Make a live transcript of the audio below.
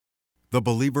The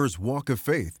Believer's Walk of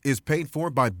Faith is paid for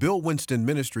by Bill Winston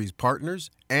Ministries partners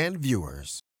and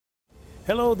viewers.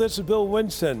 Hello, this is Bill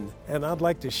Winston, and I'd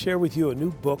like to share with you a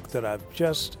new book that I've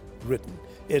just written.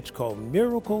 It's called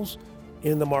Miracles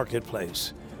in the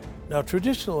Marketplace. Now,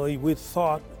 traditionally, we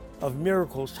thought of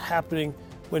miracles happening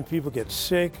when people get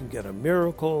sick and get a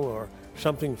miracle, or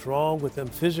something's wrong with them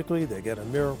physically, they get a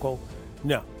miracle.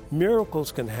 No,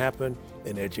 miracles can happen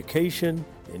in education,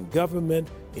 in government,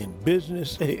 in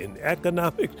business, in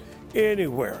economics,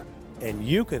 anywhere. And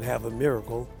you can have a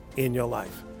miracle in your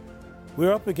life.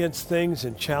 We're up against things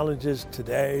and challenges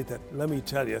today that, let me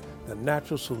tell you, the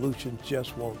natural solution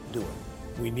just won't do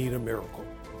it. We need a miracle.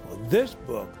 Well, this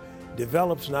book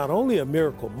develops not only a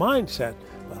miracle mindset,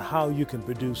 but how you can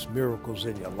produce miracles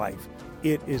in your life.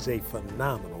 It is a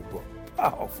phenomenal book.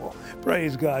 Powerful.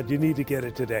 Praise God. You need to get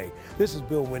it today. This is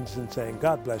Bill Winston saying,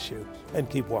 God bless you, and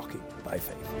keep walking by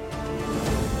faith.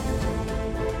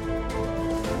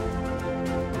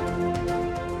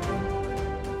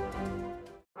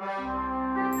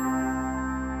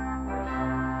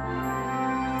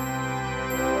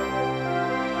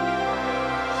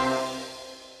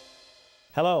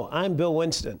 Hello, I'm Bill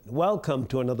Winston. Welcome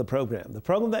to another program. The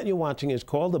program that you're watching is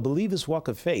called The Believer's Walk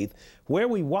of Faith, where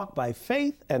we walk by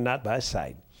faith and not by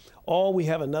sight. We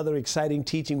have another exciting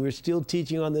teaching. We're still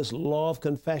teaching on this law of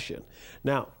confession.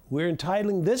 Now, we're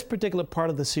entitling this particular part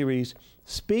of the series,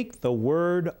 Speak the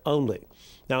Word Only.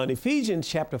 Now, in Ephesians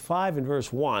chapter 5 and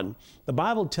verse 1, the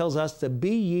Bible tells us to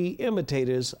be ye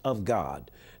imitators of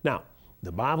God. Now,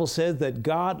 the Bible says that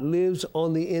God lives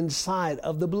on the inside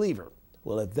of the believer.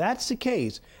 Well, if that's the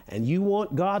case, and you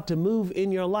want God to move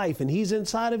in your life and He's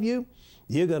inside of you,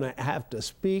 you're going to have to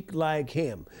speak like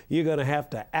Him. You're going to have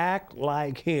to act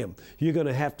like Him. You're going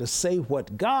to have to say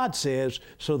what God says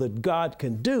so that God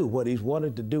can do what He's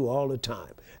wanted to do all the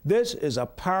time. This is a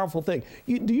powerful thing.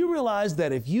 Do you realize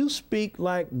that if you speak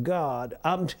like God,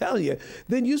 I'm telling you,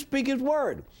 then you speak His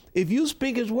Word. If you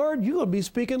speak His Word, you're going to be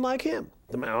speaking like Him.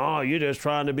 Oh, you're just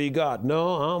trying to be God.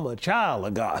 No, I'm a child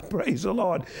of God. Praise the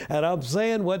Lord. And I'm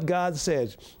saying what God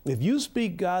says. If you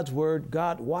speak God's word,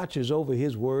 God watches over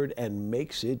His word and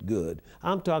makes it good.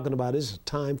 I'm talking about it's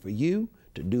time for you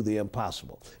to do the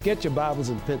impossible. Get your Bibles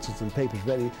and pencils and papers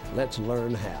ready. Let's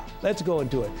learn how. Let's go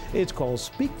into it. It's called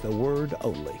Speak the Word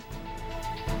Only.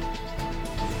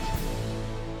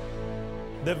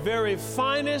 The very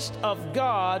finest of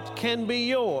God can be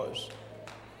yours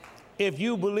if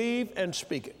you believe and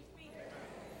speak it.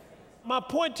 My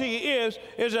point to you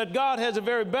is that God has the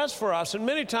very best for us, and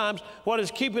many times what is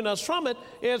keeping us from it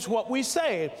is what we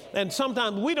say. And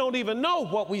sometimes we don't even know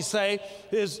what we say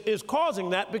is causing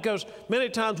that, because many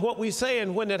times what we say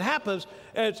and when it happens,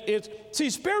 see,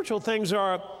 spiritual things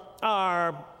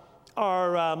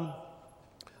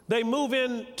they move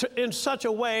in such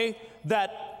a way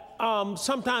that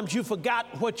sometimes you forgot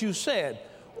what you said,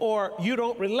 or you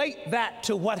don't relate that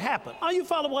to what happened. Are you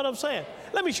following what I'm saying?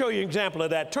 Let me show you an example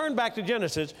of that. Turn back to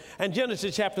Genesis, and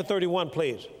Genesis chapter 31,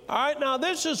 please. All right, now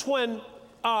this is when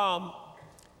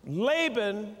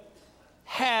Laban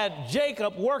had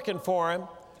Jacob working for him,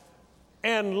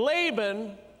 and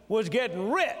Laban was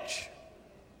getting rich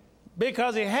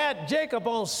because he had Jacob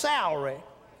on salary.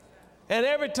 And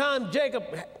every time Jacob,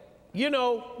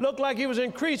 looked like he was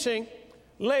increasing,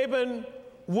 Laban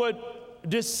would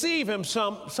deceive him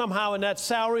somehow in that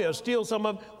salary, or steal some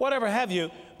of, whatever have you.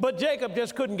 But Jacob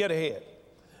just couldn't get ahead.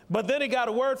 But then he got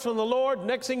a word from the Lord.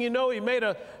 Next thing you know, he made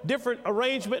a different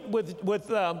arrangement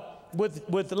with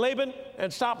Laban,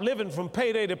 and stopped living from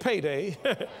payday to payday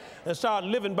and started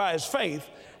living by his faith.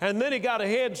 And then he got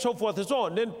ahead, and so forth and so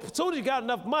on. Then as soon as he got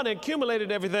enough money,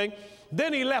 accumulated everything,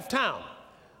 then he left town.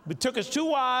 He took his 2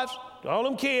 wives, all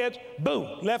them kids,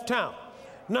 boom, left town.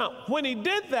 Now, when he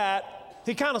did that,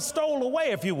 he kind of stole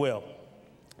away, if you will.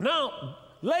 Now,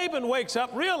 Laban wakes up,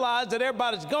 realizes that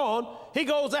everybody's gone. He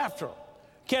goes after him,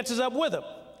 catches up with him.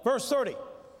 Verse 30,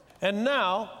 and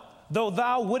now, though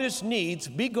thou wouldest needs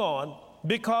be gone,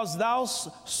 because thou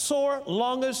sore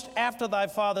longest after thy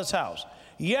father's house,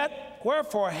 yet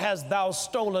wherefore hast thou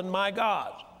stolen my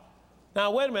God?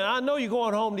 Now, wait a minute. I know you're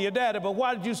going home to your daddy, but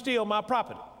why did you steal my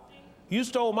property? You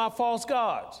stole my false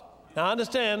gods. Now, I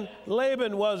understand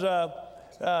Laban was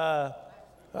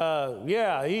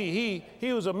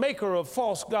he was a maker of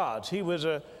false gods. He was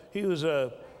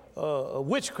a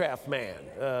witchcraft man,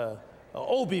 an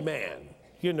Obi man,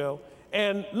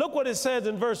 And look what it says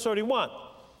in verse 31.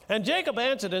 And Jacob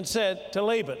answered and said to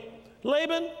Laban,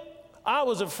 Laban, I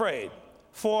was afraid,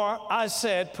 for I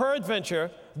said,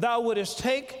 peradventure thou wouldest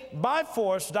take by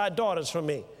force thy daughters from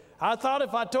me. I thought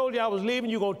if I told you I was leaving,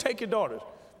 you're going to take your daughters.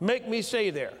 Make me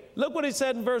stay there. Look what he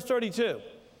said in verse 32.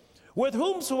 With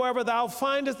whomsoever thou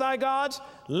findest thy gods,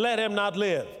 let him not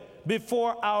live.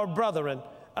 Before our brethren,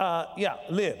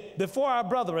 live. Before our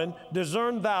brethren,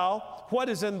 discern thou what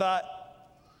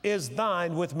is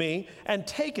thine with me, and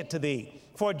take it to thee.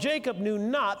 For Jacob knew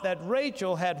not that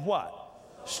Rachel had what?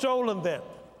 Stolen them.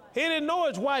 He didn't know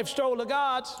his wife stole the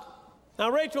gods. Now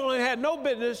Rachel only had no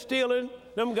business stealing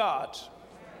them gods.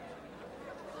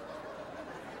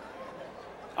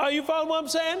 Are you following what I'm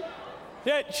saying?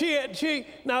 That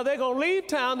now they're going to leave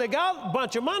town. They got a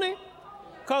bunch of money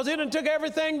because he done took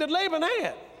everything that Laban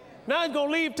had. Now he's going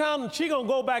to leave town and she's going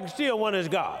to go back and steal one of his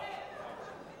gods.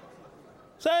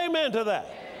 Say amen to that.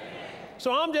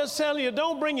 So I'm just telling you,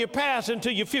 don't bring your past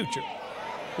into your future.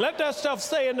 Let that stuff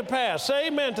stay in the past. Say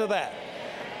amen to that.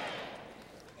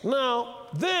 Now,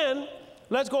 then,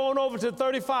 let's go on over to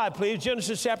 35, please.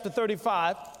 Genesis chapter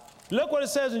 35. Look what it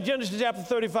says in Genesis chapter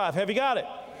 35. Have you got it?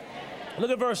 Look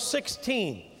at verse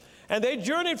 16. And they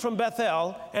journeyed from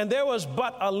Bethel, and there was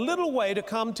but a little way to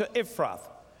come to Ephrath.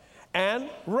 And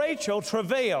Rachel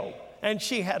travailed, and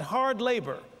she had hard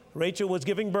labor. Rachel was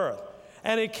giving birth.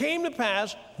 And it came to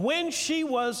pass, when she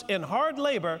was in hard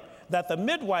labor, that the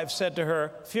midwife said to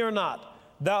her, Fear not,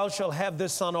 thou shalt have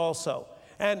this son also.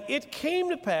 And it came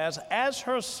to pass, as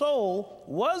her soul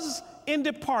was in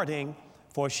departing,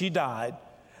 for she died,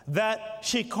 that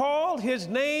she called his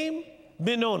name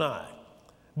Benoni.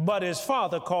 But his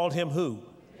father called him who?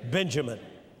 Benjamin.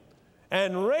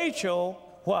 And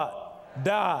Rachel, what?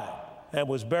 Died and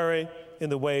was buried in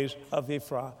the ways of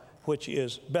Ephrath, which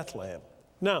is Bethlehem.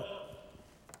 Now,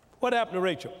 what happened to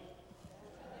Rachel?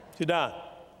 She died.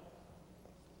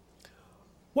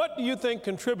 What do you think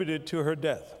contributed to her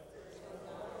death?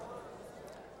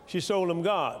 She stole them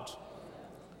gods.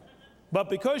 But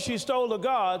because she stole the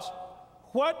gods,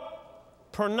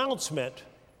 what pronouncement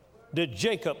did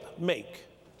Jacob make?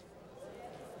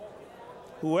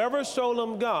 Whoever stole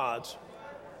them gods,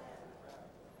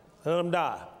 let them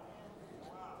die.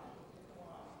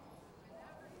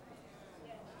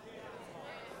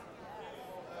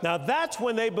 Now that's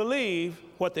when they believe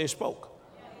what they spoke.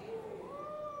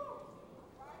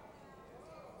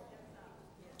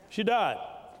 She died.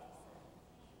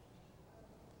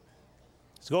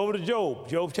 Let's go over to Job,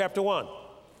 Job chapter 1.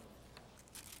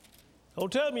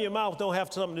 Don't tell me your mouth don't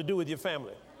have something to do with your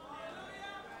family.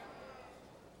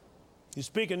 You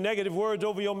speaking negative words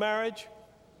over your marriage?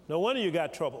 No wonder you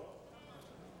got trouble.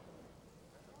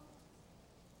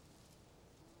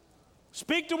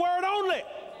 Speak the word only.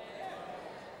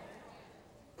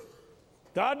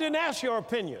 God didn't ask your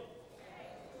opinion.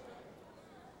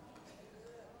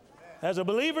 As a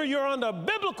believer, you're under a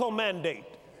biblical mandate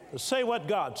to say what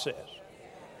God says.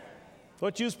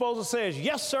 What you're supposed to say is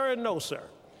yes, sir, and no, sir.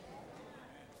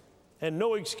 And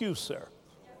no excuse, sir.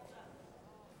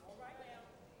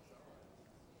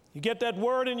 You get that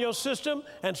word in your system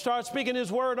and start speaking his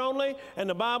word only, and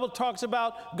the Bible talks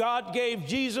about God gave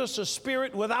Jesus a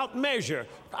spirit without measure.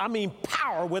 I mean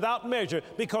power without measure,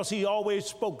 because he always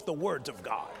spoke the words of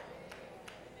God.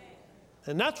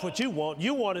 And that's what you want.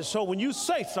 You want it so when you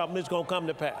say something, it's going to come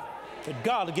to pass. But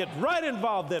God will get right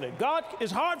involved in it.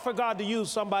 It's hard for God to use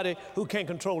somebody who can't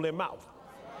control their mouth.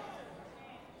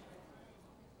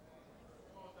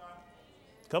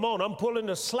 Come on, I'm pulling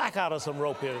the slack out of some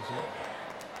rope here this morning.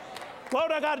 What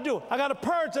do I got to do? I got to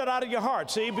purge that out of your heart,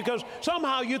 see, because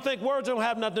somehow you think words don't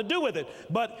have nothing to do with it.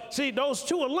 But see, those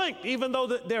two are linked, even though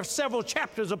they're several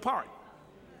chapters apart.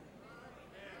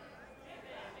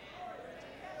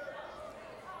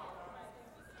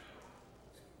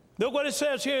 Look what it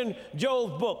says here in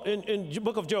Job's book, in the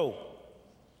book of Job.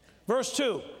 Verse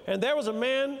 2, and there was a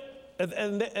man,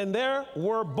 and there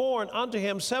were born unto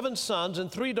him 7 sons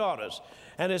and 3 daughters.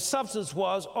 And his substance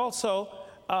was also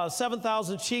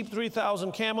 7,000 sheep,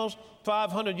 3,000 camels,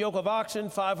 500 yoke of oxen,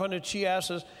 500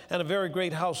 she-asses, and a very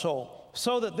great household.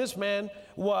 So that this man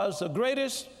was the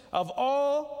greatest of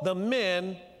all the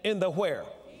men in the where?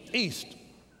 East.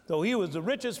 So he was the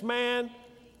richest man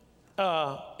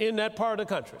in that part of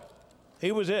the country.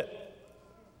 He was it.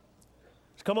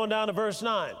 Let's come on down to verse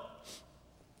 9.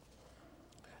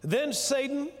 Then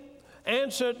Satan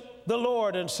answered the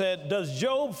Lord and said, Does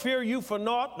Job fear you for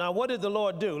naught? Now, what did the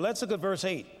Lord do? Let's look at verse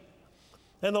 8.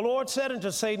 And the Lord said unto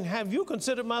Satan, Have you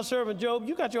considered my servant Job?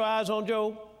 You got your eyes on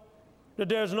Job? That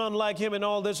there's none like him in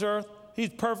all this earth. He's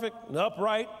perfect and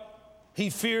upright. He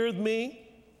feareth me,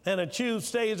 and a Jew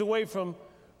stays away from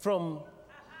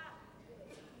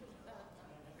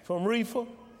reefer.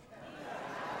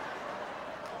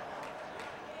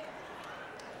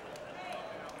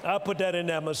 I put that in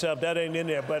there myself. That ain't in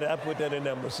there, but I put that in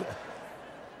there myself.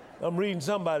 I'm reading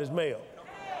somebody's mail.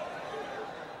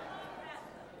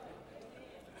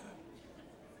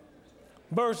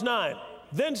 Verse 9.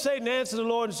 Then Satan answered the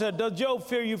Lord and said, does Job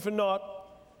fear you for naught?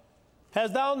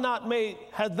 Has not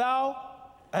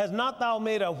thou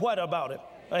made a what about him?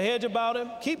 A hedge about him?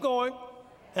 Keep going.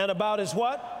 And about his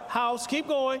what? House. Keep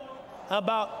going.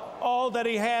 About all that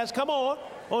he has. Come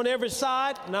on every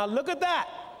side. Now look at that.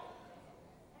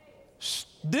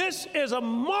 This is a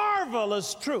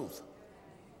marvelous truth.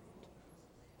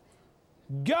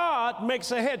 God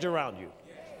makes a hedge around you.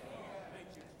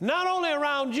 Not only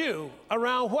around you,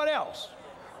 around what else?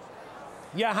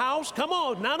 Your house. Come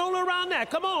on. Not only around that.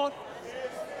 Come on.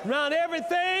 Around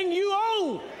everything you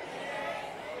own.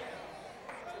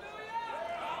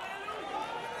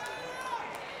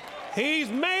 He's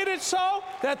made it so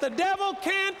that the devil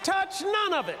can't touch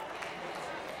none of it.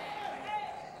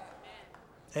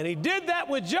 And he did that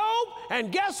with Job,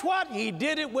 and guess what? He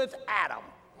did it with Adam.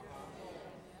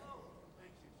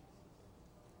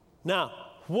 Now,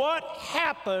 what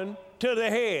happened to the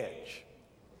hedge?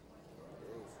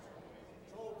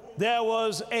 There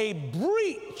was a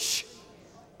breach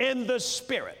in the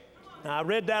spirit. Now, I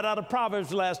read that out of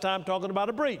Proverbs last time, talking about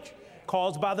a breach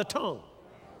caused by the tongue.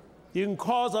 You can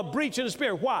cause a breach in the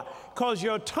spirit. Why? Because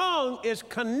your tongue is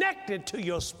connected to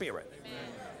your spirit.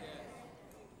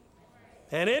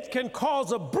 And it can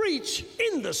cause a breach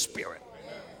in the spirit.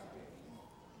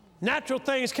 Natural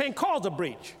things can't cause a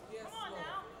breach.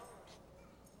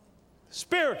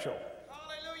 Spiritual.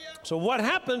 So what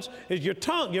happens is your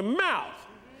tongue, your mouth,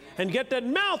 and get that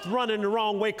mouth running the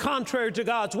wrong way, contrary to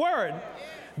God's word,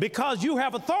 because you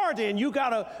have authority and you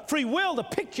got a free will to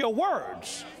pick your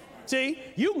words. See,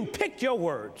 you can pick your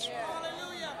words.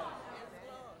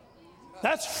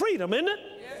 That's freedom, isn't it?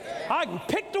 I can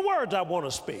pick the words I want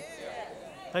to speak.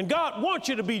 And God wants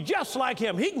you to be just like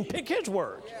him. He can pick his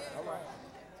words.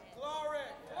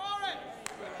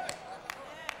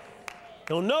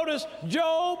 You'll notice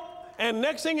Job, and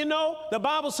next thing you know, the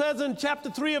Bible says in chapter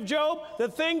 3 of Job, the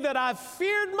thing that I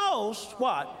feared most,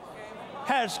 what?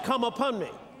 Has come upon me.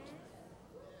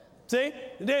 See?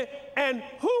 And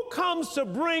who comes to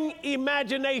bring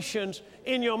imaginations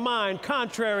in your mind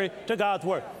contrary to God's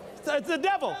word? It's the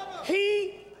devil.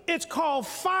 It's called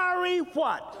fiery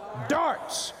what?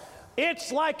 Darts.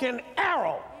 It's like an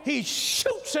arrow. He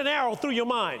shoots an arrow through your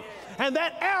mind. And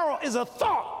that arrow is a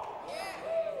thought.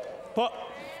 But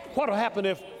what will happen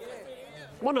if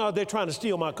one of they're trying to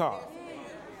steal my car?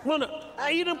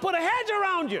 You didn't put a hedge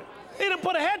around you. You didn't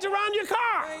put a hedge around your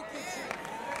car.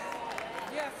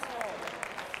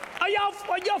 Are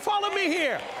y'all following me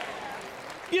here?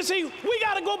 You see, we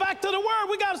got to go back to the word.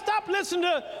 We got to stop listening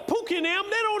to Pookie and them.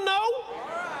 They don't know.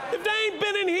 If they ain't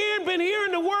been in here and been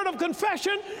hearing the word of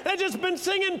confession, they just been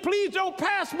singing, please don't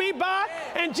pass me by.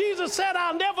 And Jesus said,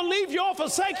 I'll never leave you or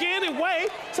forsake you anyway.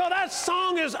 So that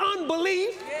song is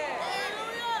unbelief.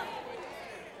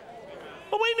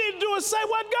 What we need to do is say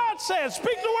what God says.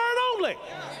 Speak the word only.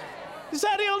 He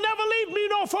said he'll never leave me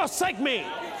nor forsake me.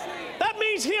 That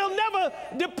means he'll never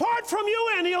depart from you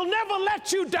and he'll never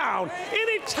let you down.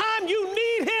 Anytime you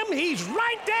need him, he's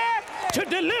right there to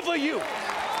deliver you.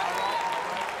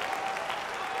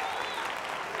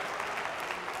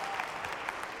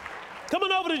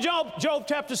 Coming over to Job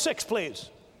chapter 6, please.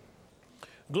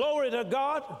 Glory to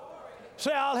God.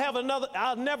 Say,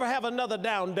 I'll never have another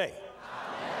down day.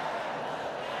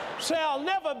 Say, I'll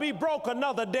never be broke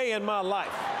another day in my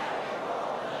life.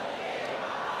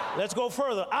 Let's go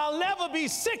further. I'll never be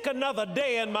sick another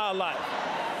day in my life.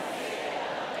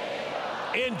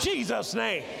 In Jesus'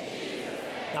 name.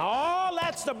 Now, all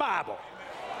that's the Bible.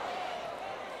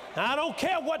 Now, I don't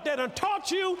care what they done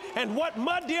taught you and what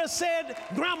Mud Deer said,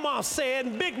 Grandma said,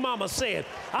 and Big Mama said.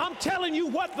 I'm telling you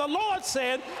what the Lord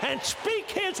said, and speak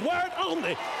his word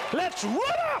only. Let's root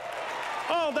up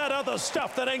all that other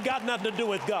stuff that ain't got nothing to do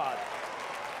with God.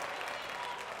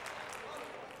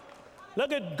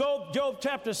 Look at Job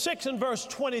chapter 6 and verse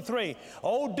 23.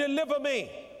 Oh, deliver me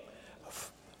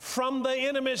from the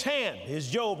enemy's hand. Here's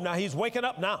Job now. He's waking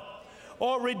up now.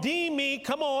 Or redeem me,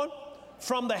 come on,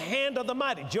 from the hand of the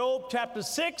mighty. Job chapter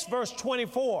 6, verse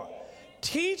 24.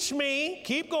 Teach me,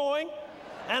 keep going,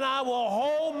 and I will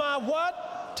hold my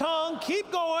what? Tongue, keep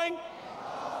going.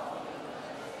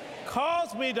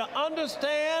 Cause me to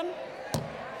understand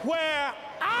where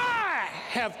I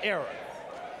have erred.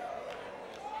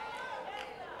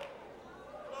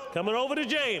 Coming over to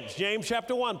James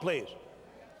chapter 1, please.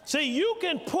 See, you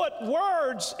can put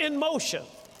words in motion,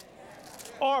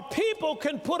 or people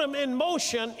can put them in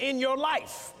motion in your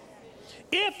life,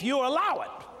 if you allow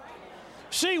it.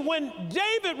 See, when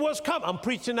David was coming, I'm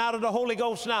preaching out of the Holy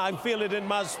Ghost now. I feel it in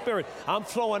my spirit. I'm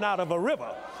flowing out of a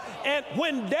river. And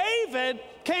when David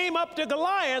came up to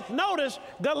Goliath, notice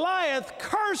Goliath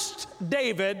cursed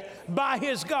David by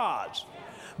his gods.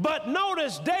 But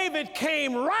notice David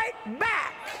came right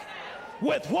back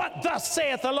with what thus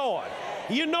saith the Lord.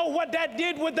 You know what that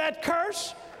did with that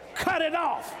curse? Cut it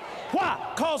off. Why?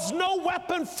 Because no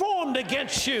weapon formed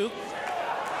against you.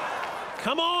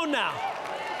 Come on now.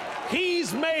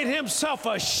 He's made himself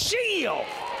a shield.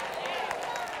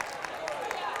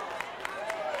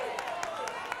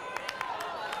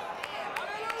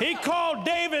 He called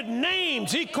David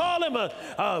names. He called him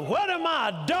what am I,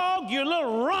 a dog, you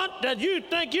little runt that you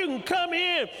think you can come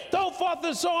here and throw forth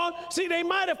and so on. See, they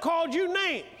might have called you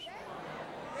names,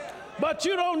 but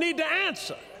you don't need to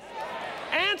answer.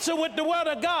 Answer with the word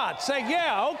of God. Say,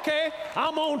 yeah, okay,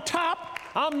 I'm on top,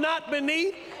 I'm not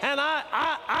beneath, and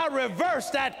I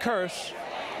reverse that curse.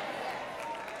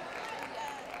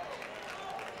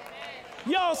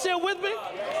 Y'all still with me?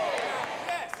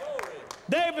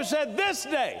 David said, this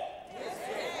day.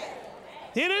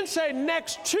 He didn't say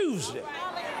next Tuesday.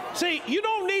 See, you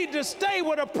don't need to stay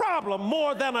with a problem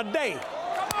more than a day. Woo!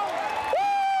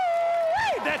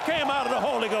 That came out of the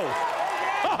Holy Ghost.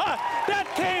 That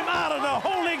came out of the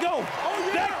Holy Ghost.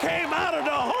 That came out of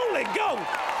the Holy Ghost.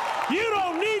 You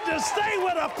don't need to stay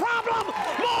with a problem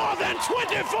more than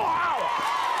 24 hours.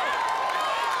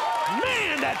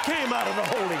 Man, that came out of the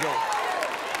Holy Ghost.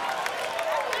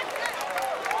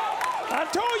 I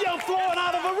told you I'm flowing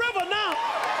out of a river now.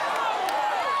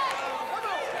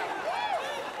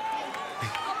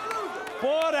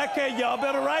 Boy, that can't, y'all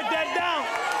better write that down.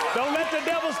 Don't let the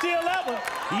devil steal that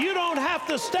one. You don't have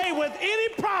to stay with any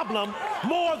problem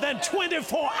more than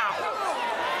 24 hours.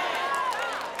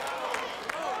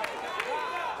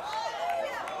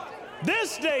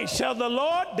 This day shall the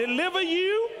Lord deliver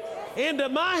you into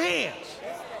my hands.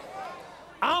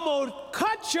 I'm going to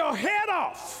cut your head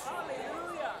off.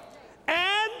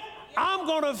 And I'm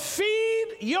going to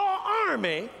feed your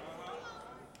army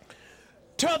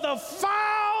to the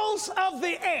fowls of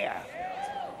the air.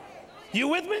 You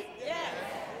with me? Yes.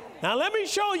 Now let me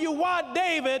show you why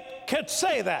David could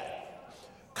say that.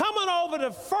 Coming over to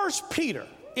 1 Peter,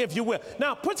 if you will.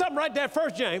 Now put something right there,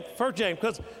 1 James,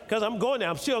 because I'm going there.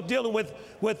 I'm still dealing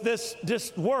with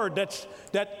this word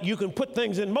that you can put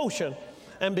things in motion.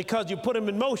 And because you put them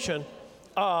in motion,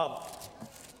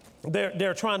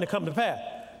 they're trying to come to pass.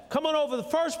 Come on over to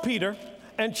 1 Peter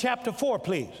and chapter 4,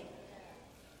 please.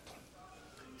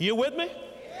 You with me? Yes.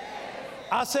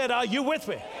 I said, are you with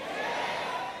me?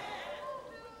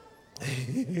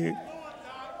 Yes.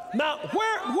 Now,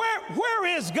 where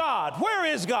is God? Where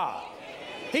is God?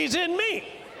 He's in me.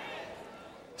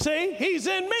 See, he's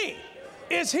in me.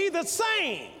 Is he the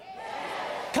same?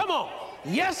 Come on.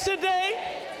 Yesterday,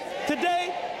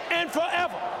 today, and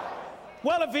forever.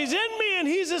 Well, if he's in me and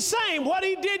he's the same, what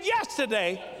he did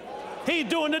yesterday, he's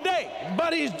doing today.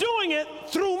 But he's doing it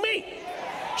through me.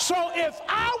 So if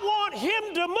I want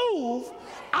him to move,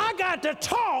 I got to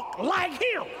talk like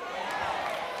him.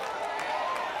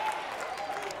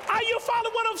 Are you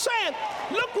following what I'm saying?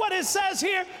 Look what it says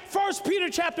here, 1 Peter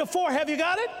chapter 4. Have you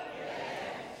got it?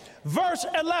 Verse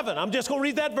 11. I'm just going to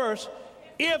read that verse.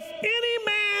 If any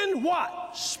man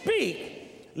what?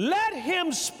 Speak. Let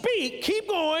him speak. Keep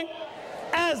going.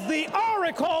 As the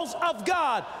oracles of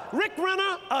God. Rick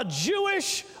Renner, a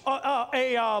Jewish,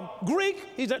 Greek,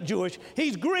 he's not Jewish,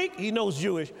 he's Greek, he knows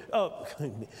Jewish,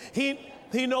 he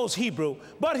knows Hebrew,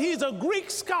 but he's a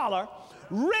Greek scholar.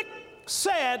 Rick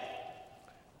said,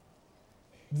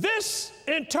 this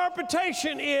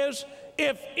interpretation is,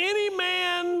 if any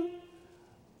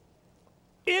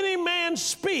man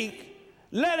speak,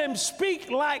 let him speak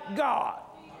like God.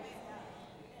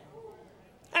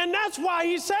 And that's why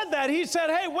he said that. He said,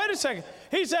 hey, wait a second.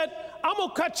 He said, I'm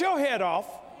going to cut your head off.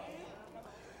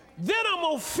 Then I'm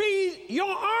going to feed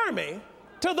your army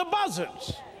to the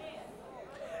buzzards.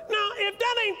 Now, if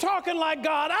that ain't talking like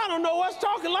God, I don't know what's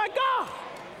talking like God.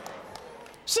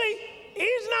 See,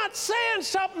 he's not saying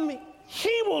something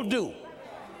he will do.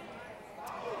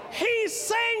 He's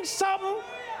saying something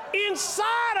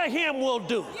inside of him will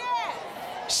do.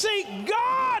 See,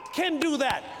 God can do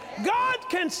that. God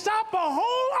can stop a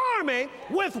whole army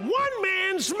with one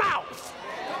man's mouth.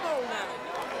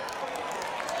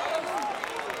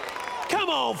 Come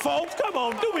on, folks. Come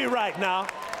on. Do me right now.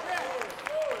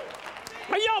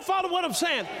 Are y'all following what I'm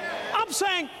saying? I'm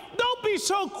saying don't be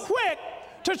so quick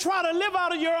to try to live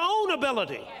out of your own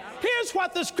ability. Here's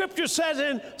what the scripture says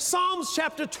in Psalms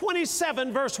chapter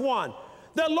 27, verse 1.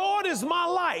 The Lord is my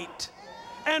light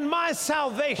and my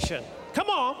salvation. Come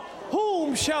on.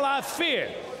 Whom shall I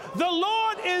fear? The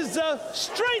Lord is the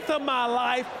strength of my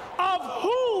life. of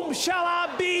whom shall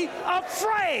I be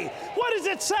afraid? What is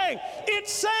it saying?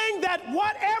 It's saying that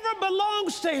whatever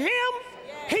belongs to him,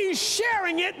 he's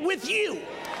sharing it with you.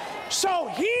 So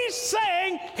he's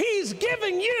saying he's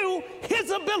giving you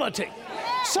his ability.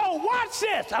 So watch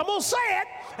this. I'm going to say it,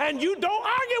 and you don't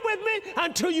argue with me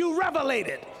until you revelate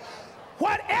it.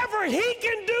 Whatever he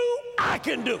can do, I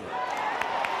can do.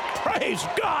 Praise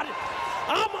God.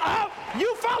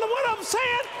 You follow what I'm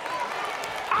saying?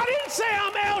 I didn't say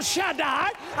I'm El Shaddai.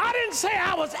 I didn't say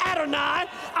I was Adonai.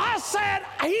 I said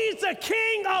he's the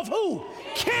king of who?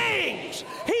 Kings.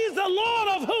 He's the Lord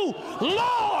of who?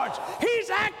 Lords. He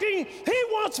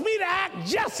wants me to act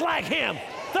just like him.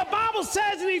 The Bible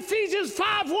says in Ephesians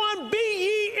 5:1, be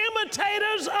ye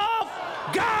imitators of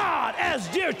God as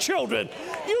dear children.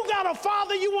 You got a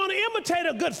father, you want to imitate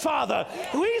a good father.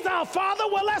 He's our father,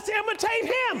 well, let's imitate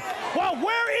him. Well,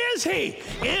 where is he?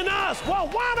 In us. Well,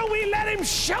 why don't we let him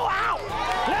show out?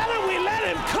 Let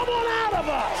him come on out of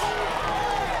us.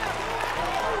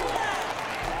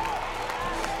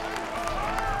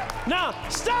 Now,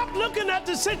 stop looking at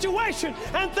the situation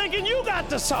and thinking you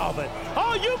got to solve it.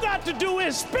 All you got to do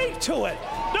is speak to it.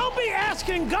 Don't be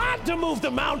asking God to move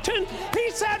the mountain.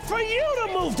 He said for you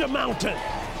to move the mountain.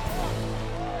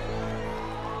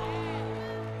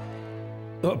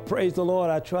 Oh, praise the Lord.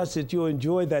 I trust that you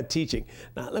enjoyed that teaching.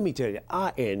 Now, let me tell you,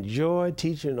 I enjoy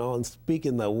teaching on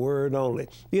speaking the word only.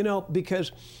 You know,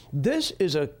 because this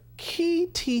is a key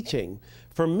teaching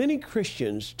for many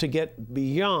Christians to get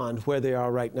beyond where they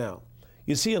are right now.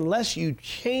 You see, unless you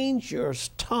change your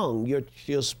tongue,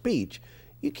 your speech,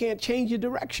 you can't change your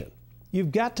direction.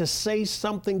 You've got to say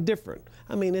something different.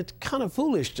 I mean, it's kind of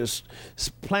foolish to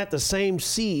plant the same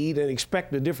seed and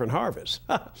expect a different harvest.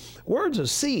 Words are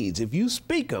seeds. If you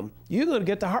speak them, you're going to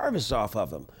get the harvest off of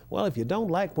them. Well, if you don't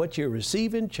like what you're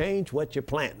receiving, change what you're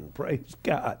planting. Praise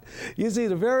God. You see,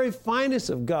 the very finest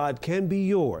of God can be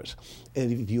yours.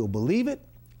 And if you'll believe it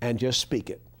and just speak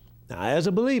it. Now, as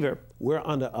a believer, we're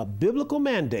under a biblical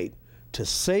mandate to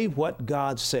say what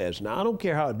God says. Now, I don't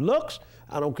care how it looks.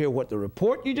 I don't care what the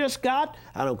report you just got.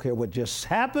 I don't care what just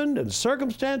happened and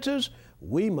circumstances.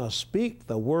 We must speak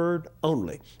the word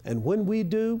only. And when we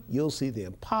do, you'll see the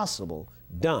impossible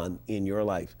done in your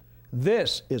life.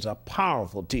 This is a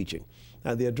powerful teaching.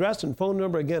 Now, the address and phone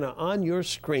number, again, are on your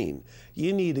screen.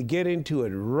 You need to get into it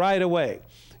right away.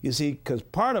 You see, because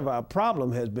part of our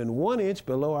problem has been 1 inch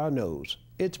below our nose.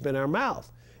 It's been our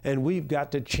mouth, and we've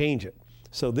got to change it.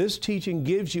 So this teaching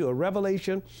gives you a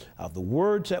revelation of the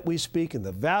words that we speak and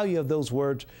the value of those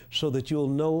words so that you'll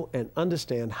know and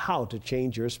understand how to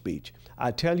change your speech.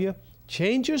 I tell you,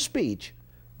 change your speech,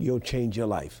 you'll change your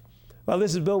life. Well,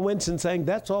 this is Bill Winston saying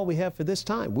that's all we have for this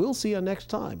time. We'll see you next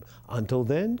time. Until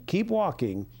then, keep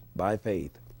walking by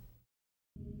faith.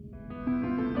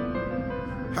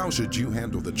 How should you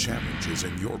handle the challenges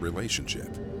in your relationship?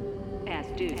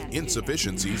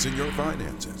 Insufficiencies in your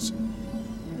finances?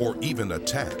 Or even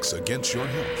attacks against your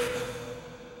health?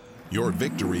 Your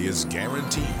victory is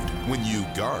guaranteed when you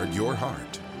guard your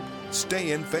heart.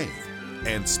 Stay in faith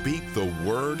and speak the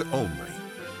word only.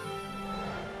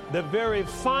 The very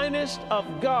finest of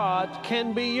God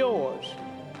can be yours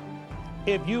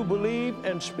if you believe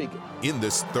and speak it. In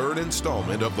this third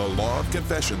installment of the Law of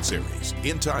Confession series,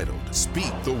 entitled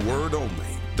Speak the Word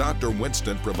Only, Dr.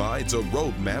 Winston provides a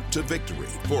roadmap to victory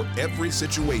for every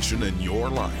situation in your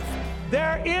life.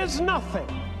 There is nothing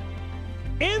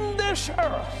in this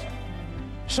earth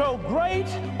so great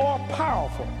or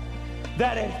powerful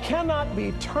that it cannot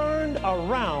be turned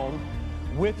around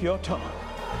with your tongue.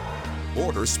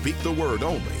 Order Speak the Word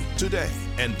Only today,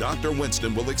 and Dr.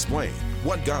 Winston will explain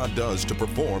what God does to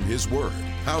perform His Word,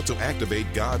 how to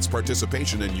activate God's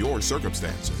participation in your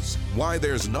circumstances, why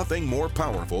there's nothing more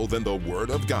powerful than the Word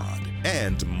of God,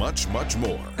 and much, much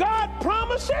more. God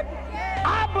promised it.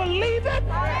 I believe it.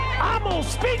 I'm going to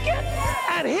speak it,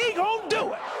 and He going to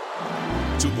do it.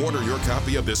 To order your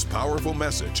copy of this powerful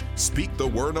message, Speak the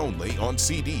Word Only on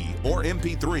CD or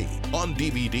MP3, on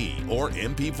DVD or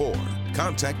MP4,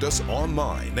 contact us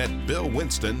online at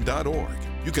billwinston.org.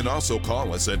 You can also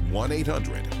call us at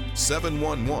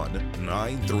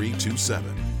 1-800-711-9327.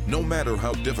 No matter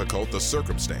how difficult the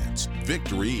circumstance,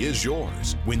 victory is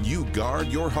yours when you guard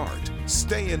your heart,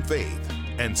 stay in faith,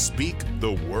 and speak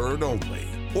the word only.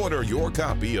 Order your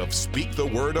copy of Speak the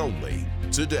Word Only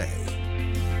today.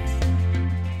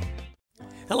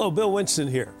 Hello, Bill Winston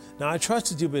here. Now, I trust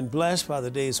that you've been blessed by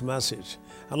the day's message.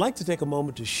 I'd like to take a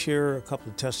moment to share a couple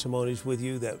of testimonies with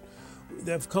you that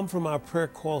have come from our prayer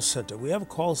call center. We have a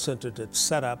call center that's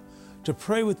set up to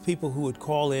pray with people who would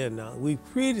call in. Now, we've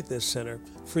created this center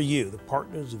for you, the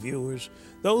partners, the viewers,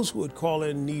 those who would call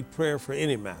in and need prayer for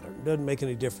any matter. It doesn't make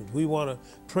any difference. We want to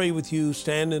pray with you,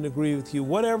 stand and agree with you,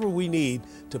 whatever we need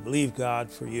to believe God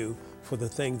for you, for the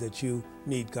thing that you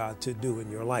need God to do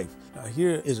in your life. Now,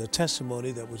 here is a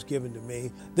testimony that was given to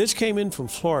me. This came in from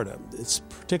Florida. This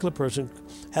particular person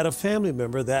had a family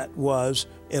member that was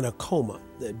in a coma.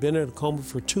 They'd been in a coma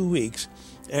for 2 weeks,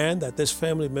 and that this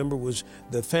family member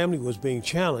the family was being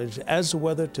challenged as to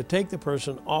whether to take the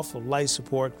person off of life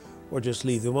support or just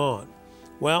leave them on.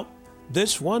 Well,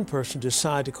 this one person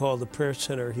decided to call the prayer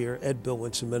center here at Bill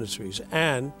Winston Ministries,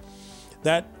 and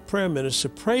that prayer minister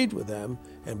prayed with them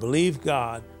and believed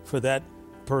God for that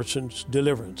person's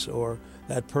deliverance or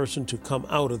that person to come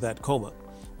out of that coma.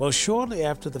 Well, shortly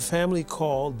after, the family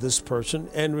called this person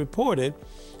and reported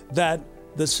that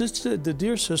the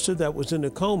dear sister that was in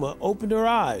a coma opened her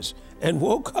eyes and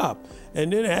woke up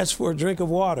and then asked for a drink of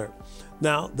water.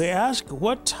 Now, they asked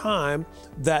what time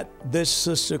that this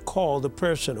sister called the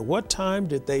prayer center. What time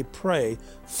did they pray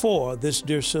for this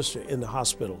dear sister in the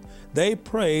hospital? They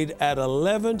prayed at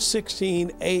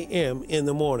 11:16 a.m. in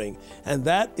the morning, and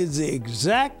that is the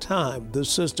exact time the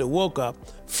sister woke up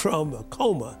from a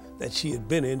coma that she had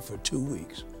been in for 2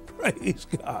 weeks. Praise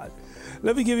God.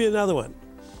 Let me give you another one.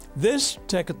 This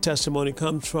testimony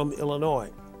comes from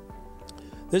Illinois.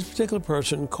 This particular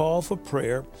person called for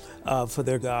prayer for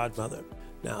their godmother.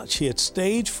 Now, she had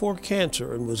stage 4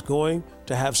 cancer and was going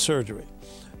to have surgery.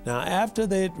 Now, after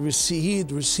he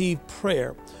had received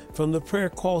prayer from the prayer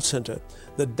call center,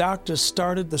 the doctor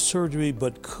started the surgery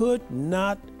but could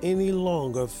not any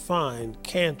longer find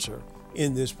cancer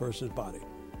in this person's body.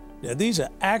 Now, these are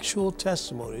actual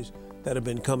testimonies that have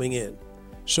been coming in.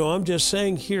 So I'm just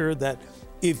saying here that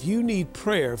if you need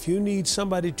prayer, if you need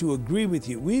somebody to agree with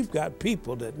you, we've got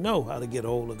people that know how to get a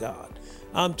hold of God.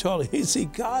 I'm telling you, see,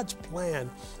 God's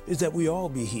plan is that we all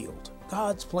be healed.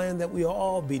 God's plan that we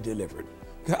all be delivered.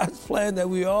 God's plan that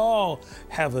we all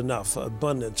have enough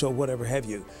abundance or whatever have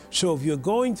you. So if you're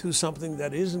going through something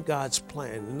that isn't God's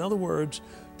plan, in other words,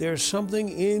 there's something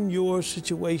in your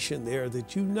situation there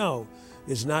that you know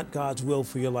is not God's will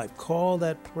for your life, call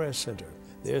that prayer center.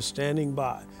 They're standing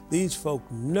by. These folk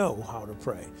know how to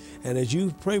pray. And as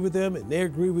you pray with them and they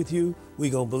agree with you,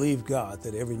 we're going to believe God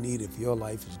that every need of your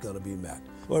life is going to be met.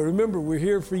 Well, remember, we're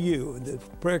here for you. And the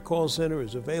prayer call center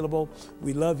is available.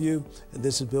 We love you. And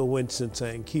this is Bill Winston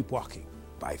saying, keep walking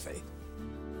by faith.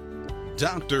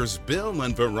 Doctors Bill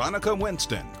and Veronica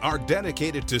Winston are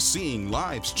dedicated to seeing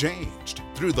lives changed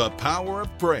through the power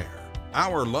of prayer.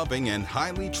 Our loving and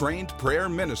highly trained prayer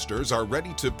ministers are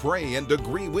ready to pray and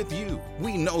agree with you.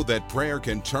 We know that prayer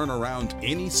can turn around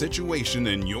any situation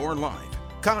in your life.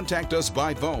 Contact us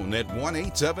by phone at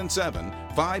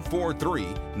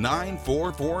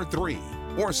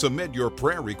 1-877-543-9443 or submit your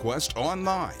prayer request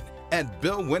online at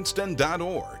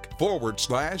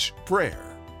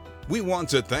billwinston.org/prayer. We want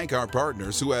to thank our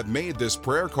partners who have made this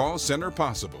prayer call center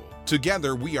possible.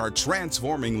 Together, we are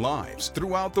transforming lives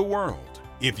throughout the world.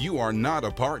 If you are not a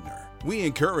partner, we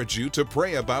encourage you to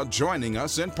pray about joining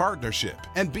us in partnership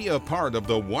and be a part of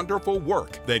the wonderful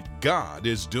work that God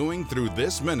is doing through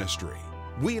this ministry.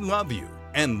 We love you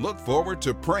and look forward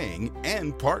to praying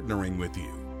and partnering with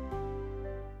you.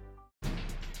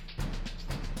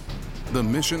 The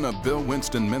mission of Bill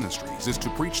Winston Ministries is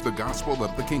to preach the gospel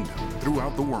of the kingdom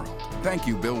throughout the world. Thank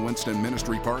you, Bill Winston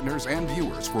Ministry partners and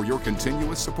viewers, for your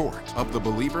continuous support of the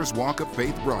Believer's Walk of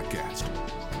Faith broadcast.